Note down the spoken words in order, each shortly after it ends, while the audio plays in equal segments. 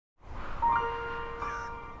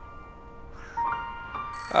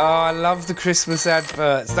Oh, I love the Christmas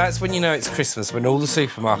adverts. That's when you know it's Christmas, when all the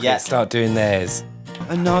supermarkets start doing theirs.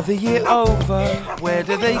 Another year over, where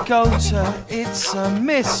do they go to? It's a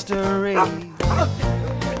mystery.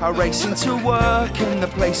 I race into work and the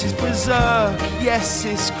place is berserk. Yes,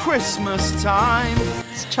 it's Christmas time.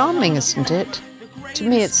 It's charming, isn't it? To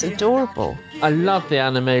me, it's adorable. I love the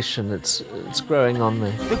animation. It's growing on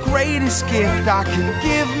me. The greatest gift I can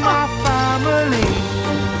give my family.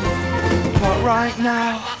 But right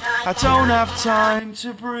now, I don't have time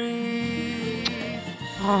to breathe.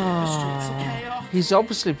 He's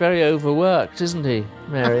obviously very overworked, isn't he,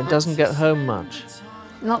 Mary? And doesn't get home much.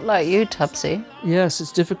 Not like you, Tubsy. Yes,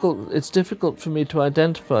 it's difficult. It's difficult for me to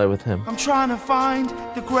identify with him. I'm trying to find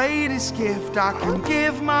the greatest gift I can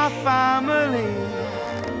give my family.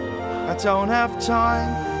 I don't have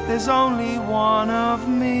time, there's only one of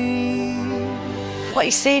me. What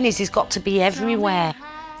he's saying is he's got to be everywhere.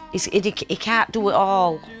 He can't do it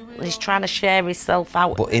all. He's trying to share himself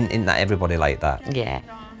out. But isn't that everybody like that? Yeah.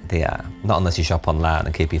 They are. Not unless you shop online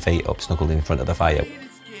and keep your feet up, snuggled in front of the fire.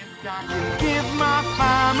 I can give my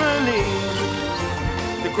family.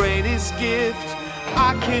 The greatest gift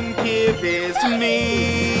I can give is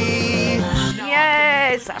me.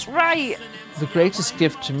 Yes, that's right. The greatest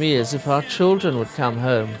gift to me is if our children would come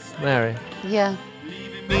home, Mary. Yeah.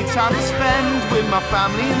 Need time to spend with my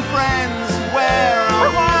family and friends. Where I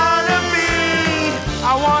wanna be,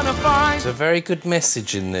 I wanna find. There's a very good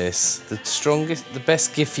message in this. The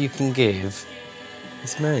best gift you can give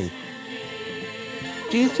is me.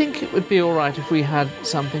 Do you think it would be all right if we had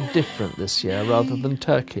something different this year rather than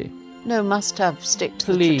turkey? No, must have. Stick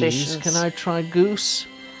to the Please, traditions. can I try goose?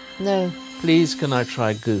 No. Please, can I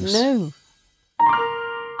try goose? No.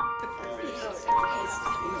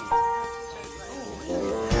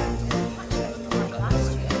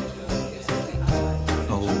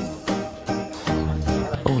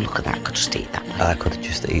 Oh, look at that. I could just eat that. I could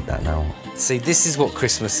just eat that now. See, this is what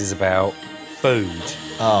Christmas is about. Food.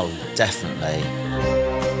 Oh, definitely.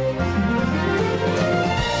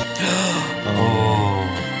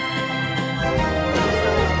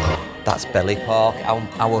 That's belly pork,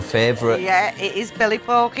 our favourite. Yeah, it is belly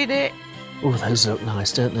pork, isn't it? Oh, those look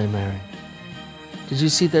nice, don't they, Mary? Did you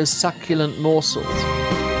see those succulent morsels?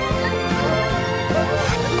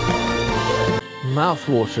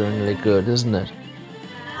 Mouth-wateringly good, isn't it?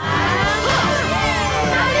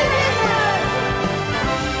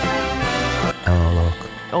 Oh, look.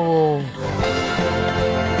 Oh.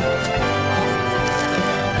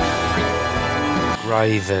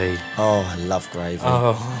 Gravy. Oh, I love gravy.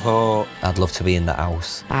 Oh, I'd love to be in that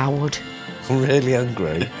house. I would. I'm really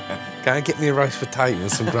hungry. Can I get me a roast potato and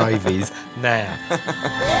some gravies now?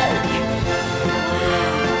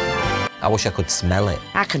 I wish I could smell it.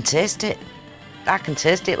 I can taste it. I can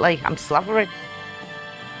taste it like I'm slavering.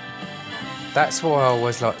 That's why I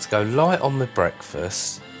always like to go light on my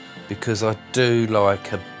breakfast, because I do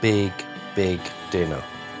like a big, big dinner.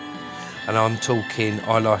 And I'm talking,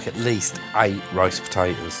 I like at least 8 roast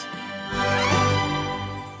potatoes.